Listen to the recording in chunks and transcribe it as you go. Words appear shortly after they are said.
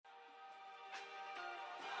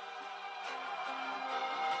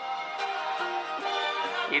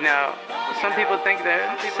You know, some people think they're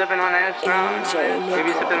sipping on that strong. We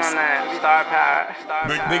be sipping on that star power.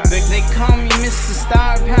 They call me Mr.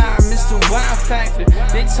 Star Power, Mr. Wow Factor.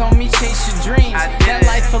 They told me chase your dreams. That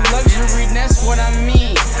life of luxury, that's what I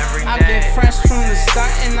mean. I've been fresh from the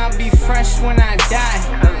start and I'll be fresh when I die.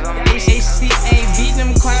 ACA beat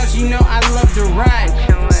them clouds, you know I love to ride.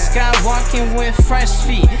 Skywalking with fresh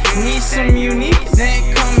feet. Need some unique, then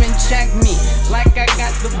come and check me. Like I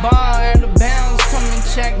got the ball or the bounds, come and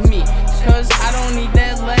check me. Cause I don't need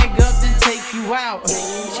that leg up to take you out.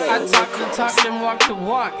 I talk the talk, then walk the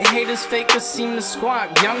walk. Haters fakers seem to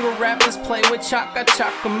squawk. Younger rappers play with chalk, I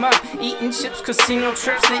chalk them up. Eating chips, casino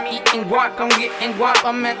trips, then eating guac. I'm getting guap,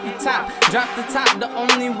 I'm at the top. Drop the top, the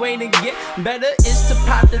only way to get better is to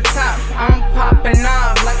pop the top. I'm popping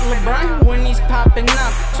off like LeBron when he's popping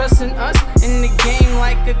up. Trusting us in the game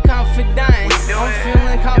like a confidant. I'm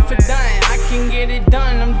feeling confident, I can get it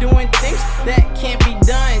done. I'm doing things that can't be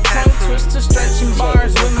done. Tongue twister, stretching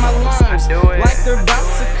bars with my lungs. Like they're about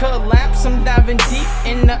to collapse, I'm diving deep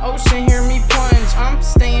in the ocean, hear me plunge. I'm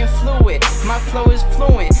staying fluid, my flow is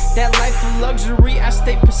fluent. That life of luxury I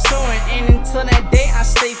stay pursuing. And until that day I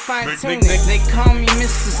stay fine-tuning. They call me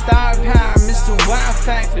Mr. Star Power, Mr. Wow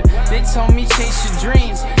Factor. They told me chase your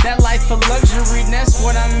dreams. That life of luxury, that's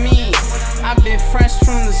what I mean. I've been fresh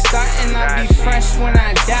from the start and I'll be fresh when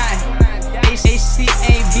I die. ACA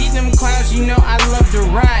beat them clouds, you know I love to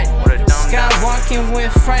ride. Skywalking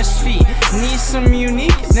with fresh feet. Need some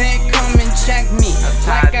unique, then come and check me.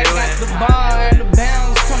 Like I got the ball or the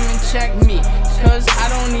bounds, come and check me. Cause I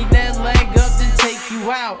don't need that leg up to take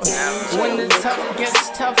you out. When the tough gets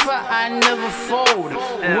tougher, I never fold.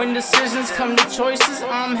 When decisions come to choices,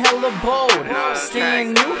 I'm hella bold.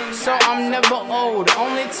 Staying new, so I'm never old.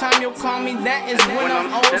 Only time you'll call me that is when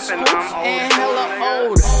I'm old school and hella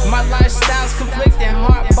old. My lifestyle's conflicting,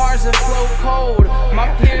 hard bars that flow cold. My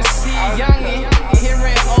peers see young and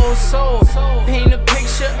hearing old soul. Paint a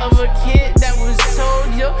picture of a kid that was told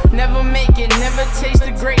you'll never make it, never taste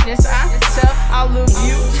the greatness. I tell all of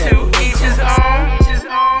you to each his own.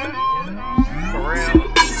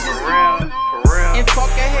 And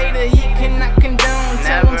fuck a hater, he cannot condone.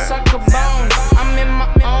 Tell him suck a bone. I'm in my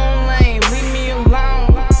own lane, leave me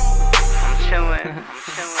alone. I'm chillin',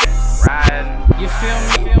 riding. You feel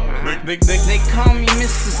me? They call me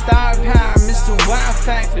Mr. Star Power, Mr. Wow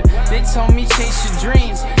Factor. They told me chase your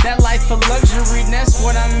dreams. That life of luxury, that's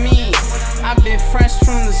what I mean. I've been fresh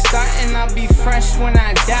from the start and I'll be fresh when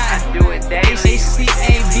I die.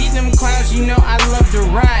 ACA beat them clouds, you know I love to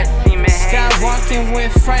ride. Skywalking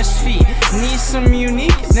with fresh feet. Need some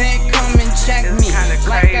unique, then come and check me.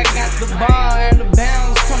 Like I got the ball or the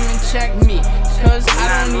bounds, come and check me. Cause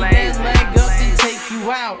I don't need that leg up to take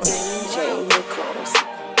you out.